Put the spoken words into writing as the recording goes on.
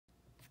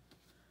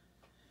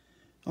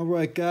All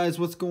right, guys,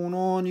 what's going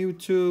on,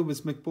 YouTube?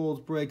 It's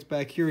McBold's Breaks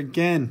back here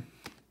again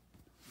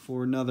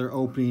for another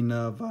opening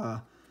of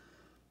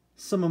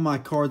some of my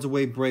Cards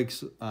Away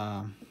Breaks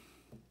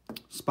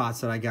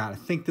spots that I got. I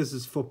think this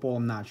is football.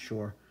 I'm not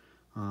sure.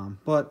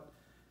 But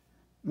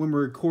when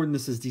we're recording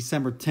this is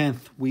December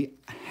 10th. We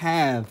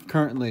have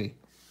currently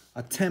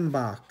a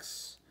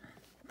 10-box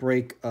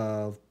break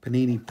of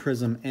Panini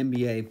Prizm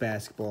NBA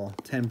basketball.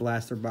 10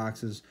 blaster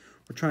boxes.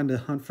 We're trying to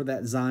hunt for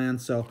that Zion,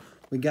 so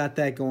we got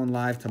that going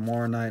live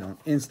tomorrow night on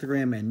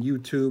Instagram and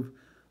YouTube.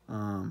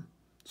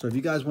 So if you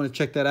guys want to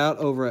check that out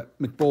over at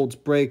McBold's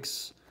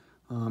Breaks,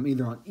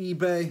 either on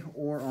eBay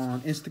or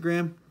on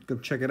Instagram, go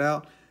check it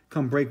out.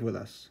 Come break with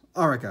us.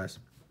 All right, guys.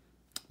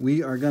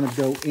 We are going to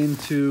go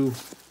into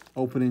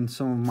opening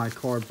some of my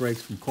card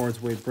breaks from Cards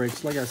Away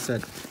Breaks. Like I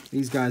said,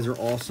 these guys are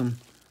awesome.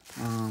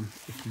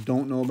 If you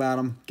don't know about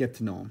them, get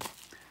to know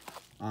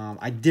them.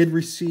 I did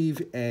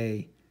receive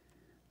a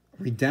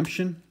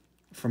redemption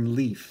from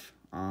Leaf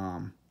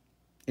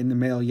in the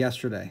mail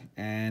yesterday,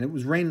 and it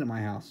was raining at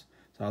my house.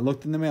 So I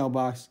looked in the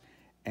mailbox,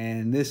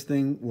 and this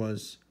thing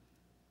was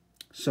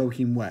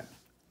soaking wet.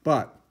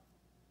 But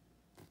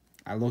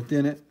I looked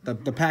in it.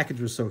 The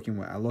package was soaking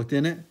wet. I looked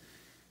in it,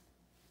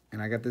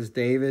 and I got this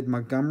David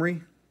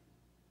Montgomery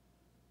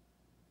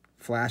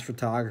flash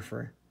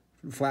photography.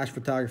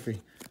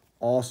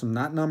 Awesome.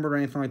 Not numbered or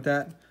anything like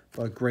that,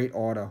 but great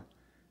auto.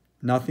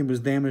 Nothing was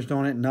damaged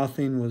on it.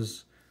 Nothing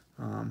was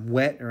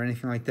wet or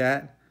anything like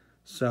that.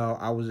 So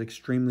I was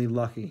extremely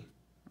lucky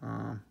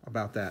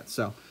about that.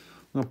 So I'm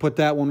going to put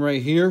that one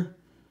right here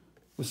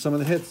with some of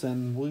the hits,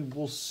 and we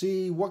will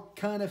see what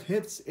kind of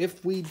hits,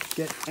 if we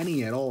get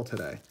any at all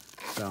today.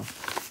 So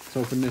let's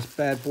open this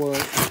bad boy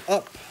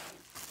up,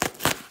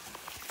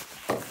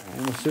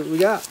 and we'll see what we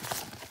got.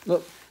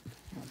 Look,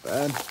 not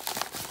bad.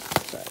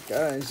 Not bad,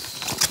 guys.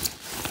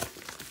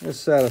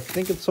 I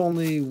think it's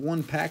only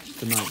one package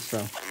tonight,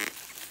 so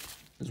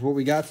is what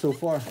we got so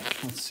far.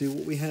 Let's see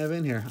what we have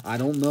in here. I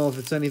don't know if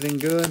it's anything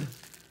good.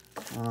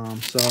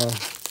 So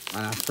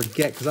I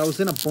forget, because I was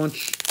in a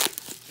bunch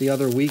the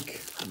other week.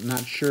 I'm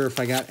not sure if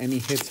I got any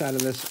hits out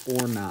of this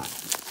or not.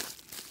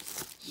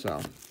 So,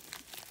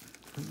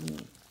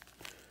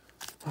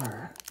 all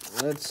right,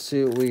 let's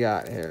see what we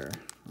got here.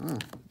 Oh,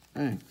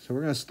 dang. So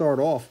we're going to start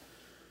off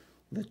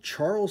with the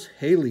Charles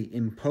Haley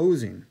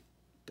Imposing.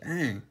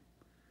 Dang.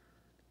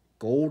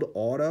 Gold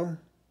auto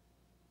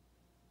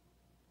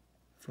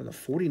for the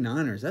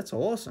 49ers. That's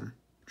awesome.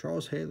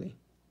 Charles Haley.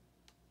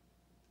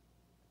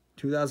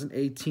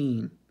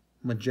 2018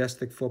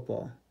 Majestic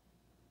Football.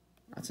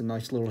 That's a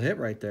nice little hit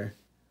right there.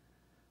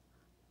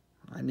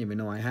 I didn't even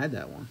know I had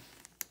that one.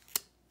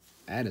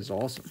 That is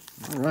awesome.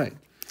 All right.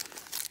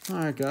 All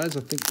right, guys. I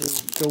think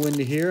we'll go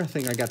into here. I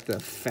think I got the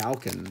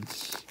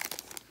Falcons.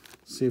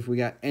 See if we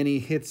got any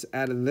hits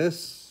out of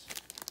this.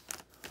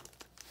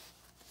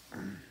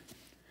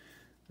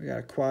 We got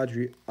a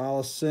Quadri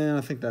Allison.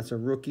 I think that's a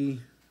rookie.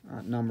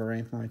 Number or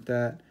anything like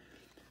that.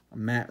 A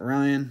Matt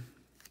Ryan.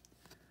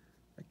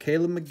 A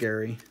Caleb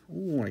McGarry.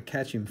 Ooh, and a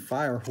Catching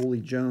Fire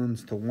Holy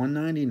Jones to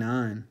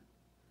 199.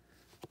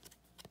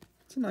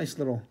 It's a nice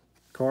little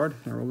card.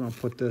 And we're going to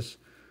put this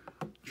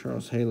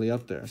Charles Haley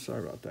up there.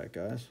 Sorry about that,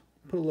 guys.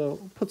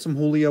 Put some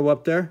Julio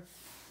up there.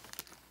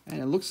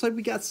 And it looks like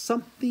we got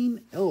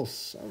something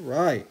else. All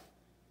right.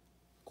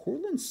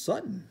 Cortland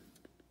Sutton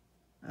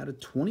out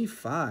of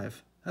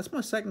 25. That's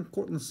my second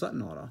Cortland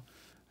Sutton auto.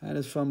 That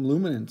is from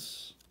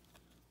Luminance.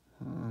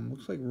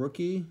 Looks like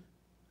rookie,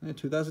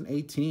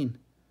 2018.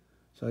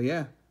 So,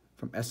 yeah,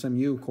 from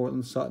SMU,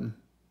 Cortland Sutton.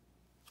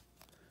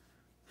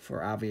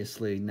 For,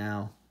 obviously,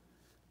 now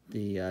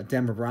the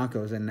Denver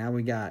Broncos. And now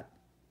we got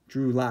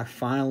Drew Lock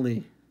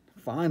finally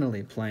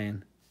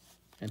playing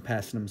and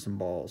passing him some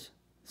balls.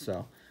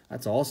 So,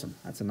 that's awesome.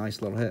 That's a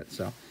nice little hit.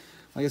 So,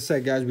 like I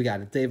said, guys, we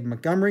got a David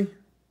Montgomery.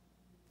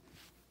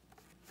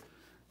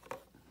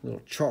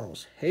 Little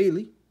Charles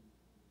Haley.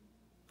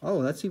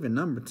 Oh, that's even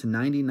numbered to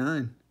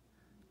 99.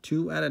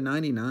 2 out of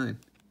 99.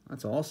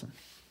 That's awesome.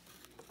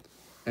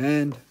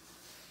 And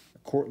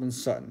Cortland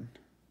Sutton.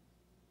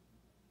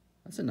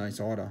 That's a nice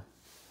auto.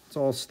 It's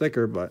all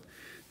sticker, but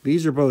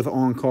these are both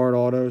on-card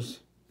autos.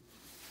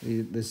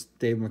 This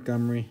Dave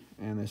Montgomery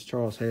and this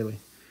Charles Haley.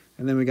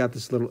 And then we got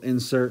this little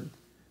insert,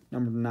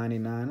 number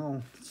 99.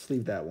 Oh, let's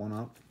leave that one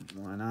up.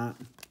 Why not?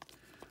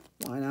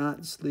 Why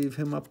not? Just leave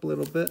him up a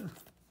little bit.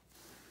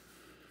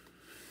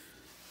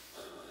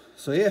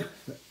 So, yeah.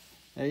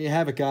 There you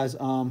have it, guys.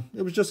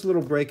 It was just a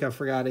little break. I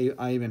forgot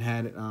I even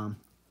had it.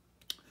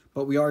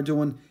 But we are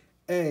doing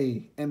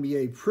a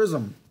NBA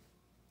Prizm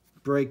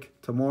break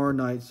tomorrow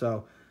night.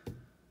 So it'd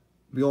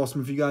be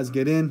awesome if you guys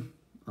get in.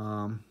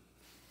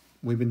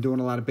 We've been doing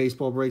a lot of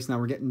baseball breaks. Now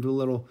we're getting into a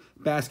little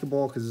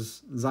basketball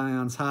because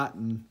Zion's hot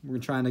and we're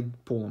trying to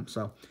pull him.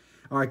 So,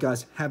 all right,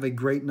 guys. Have a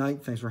great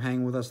night. Thanks for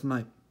hanging with us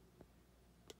tonight.